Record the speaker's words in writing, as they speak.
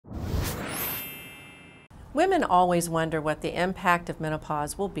Women always wonder what the impact of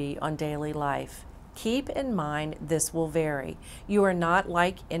menopause will be on daily life. Keep in mind this will vary. You are not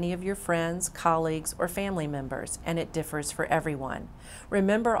like any of your friends, colleagues, or family members, and it differs for everyone.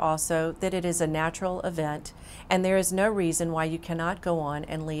 Remember also that it is a natural event, and there is no reason why you cannot go on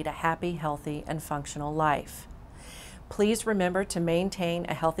and lead a happy, healthy, and functional life. Please remember to maintain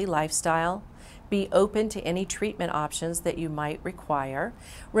a healthy lifestyle. Be open to any treatment options that you might require.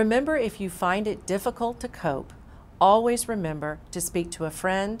 Remember, if you find it difficult to cope, always remember to speak to a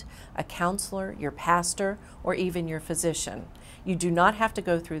friend, a counselor, your pastor, or even your physician. You do not have to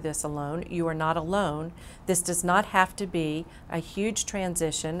go through this alone. You are not alone. This does not have to be a huge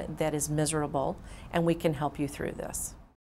transition that is miserable, and we can help you through this.